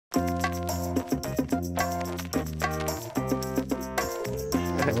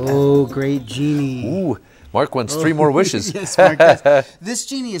Oh, great Genie. Ooh, Mark wants 3 more wishes. Yes, Mark does. This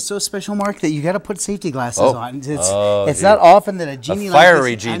Genie is so special, Mark, that you got to put safety glasses on. It's not often that a Genie like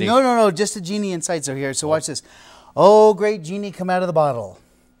fiery this, Genie. No, just a Genie inside. So here, so watch this. Oh, great Genie, come out of the bottle.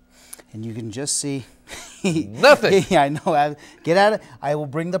 And you can just see. Nothing. Yeah, I know. Get out of. I will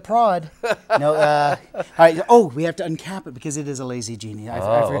bring the prod. No. All right. Oh, we have to uncap it because it is a lazy Genie. I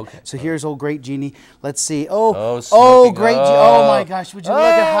okay. So here's old great Genie. Let's see. Oh, smoking. great Genie. Oh my gosh! Would you look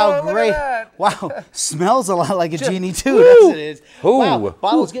at how look great? at that. Wow, smells a lot like a Genie too. That's what it is. Ooh. Wow,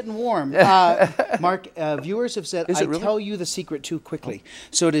 bottle's getting warm. Mark, viewers have said I tell you the secret too quickly.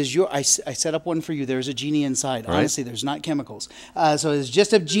 So it is your. I set up one for you. There's a Genie inside. Right. Honestly, there's not chemicals. So it's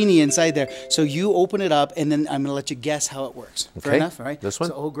just a Genie inside there. So you open it up, and then I'm going to let you guess how it works. Okay. Fair enough, all right? This one?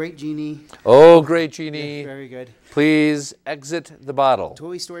 So, oh, great Genie. Oh, great Genie. Yeah, very good. Please exit the bottle.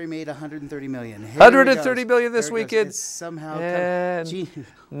 Toy Story made 130 million. 130 million this weekend. Somehow. And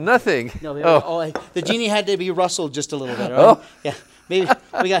nothing. No, oh. The Genie had to be rustled just a little bit. Right? Oh. Yeah, maybe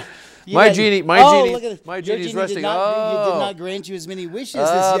we got. My Genie's rushing. Did not grant you as many wishes.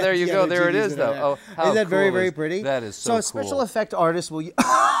 Oh, there you go. There it is, though. Oh, how Isn't that cool very, very pretty? That is so a cool. special effect artist will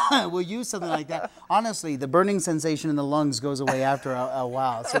will use something like that. Honestly, the burning sensation in the lungs goes away after a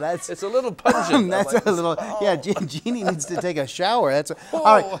while. So that's it's a little pungent. That's a little. Yeah, Genie needs to take a shower. That's all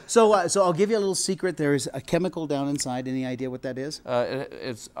right. So I'll give you a little secret. There is a chemical down inside. Any idea what that is?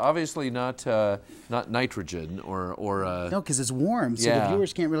 It's obviously not nitrogen or no, because it's warm. So the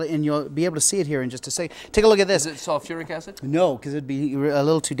viewers can't really, and you'll be able to see it here in just a second. Take a look at this. Is it sulfuric acid? No, because it'd be a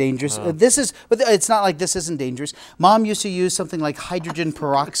little too dangerous. But it's not like this isn't dangerous. Mom used to use something like hydrogen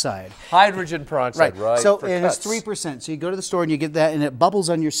peroxide. Hydrogen peroxide, right? So and it's 3%. So you go to the store and you get that, and it bubbles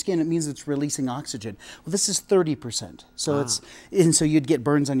on your skin. It means it's releasing oxygen. Well, this is 30%. So so you'd get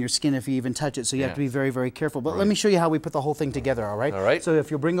burns on your skin if you even touch it. So you have to be very, very careful. But let me show you how we put the whole thing together. All right. All right. So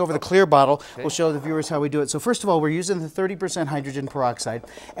if you'll bring over the clear bottle, we'll show the viewers how we do it. So first of all, we're using the 30% hydrogen peroxide,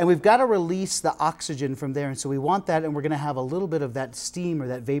 and we've got to release the oxygen from there. And so we want that, and we're going to have a little bit of that steam or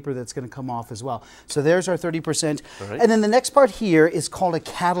that vapor that's going to come off as well. So there's our 30%. And then the next part here is called a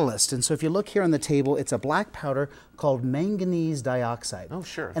catalyst. And so if you look here on the table, it's a black powder called manganese dioxide. Oh,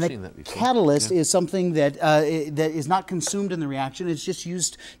 sure. And I've seen that before. Catalyst is something that that is not consumed in the reaction. It's just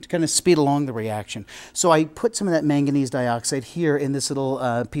used to kind of speed along the reaction. So I put some of that manganese dioxide here in this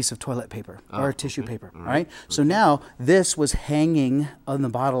little piece of toilet paper or tissue paper. All right. So now this was hanging on the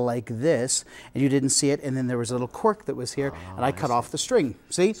bottle like this, and you didn't see it. And then there was a little cork that was here, and I cut off the string.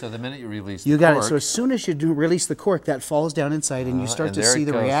 See? So the minute you release you the got cork, it. So as soon as you release the cork, that falls down inside, and you start to see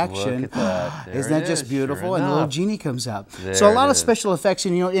the reaction. Look at that. Isn't that just beautiful? Sure and the little Genie comes out. So a lot of special effects,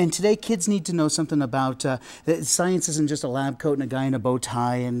 and and today kids need to know something about that science isn't just a lab coat and a guy in a bow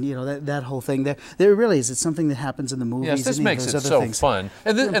tie, and that whole thing. There really is. It's something that happens in the movies. Yes, this makes it so fun.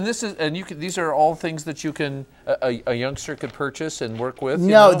 And these are all things that you can a youngster could purchase and work with.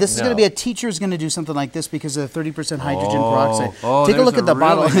 No, this is going to be a teacher's going to do something like this because of the 30% hydrogen peroxide. Take a look at the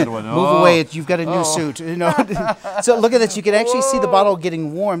bottle. Move away. You've got a new suit. So look at this. You can actually see the bottle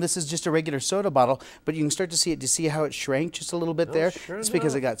getting warm. This is just a regular soda bottle, but you can start to see it. Do you see how it shrank just a little bit there? It's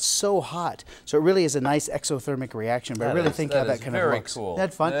because it got so hot. So it really is a nice exothermic reaction. But I really think how that kind of looks. Cool.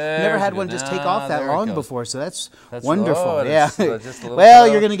 That's fun. Never had one just take off that long before, so that's wonderful. Well,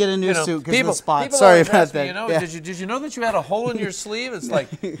 you're going to get a new suit because of the spot. Sorry about that. Did you know that you had a hole in your sleeve? It's like,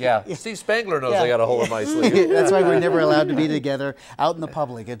 Steve Spangler knows I got a hole in my sleeve. That's why we're never allowed to be together out in the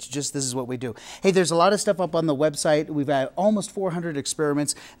public. It's just this is what we do. Hey, there's a lot of stuff up on the website. We've had almost 400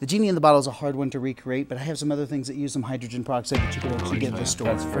 experiments. The Genie in the bottle is a hard one to recreate, but I have some other things that use some hydrogen peroxide that you can actually get in the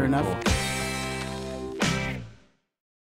store. Fair enough? Cool.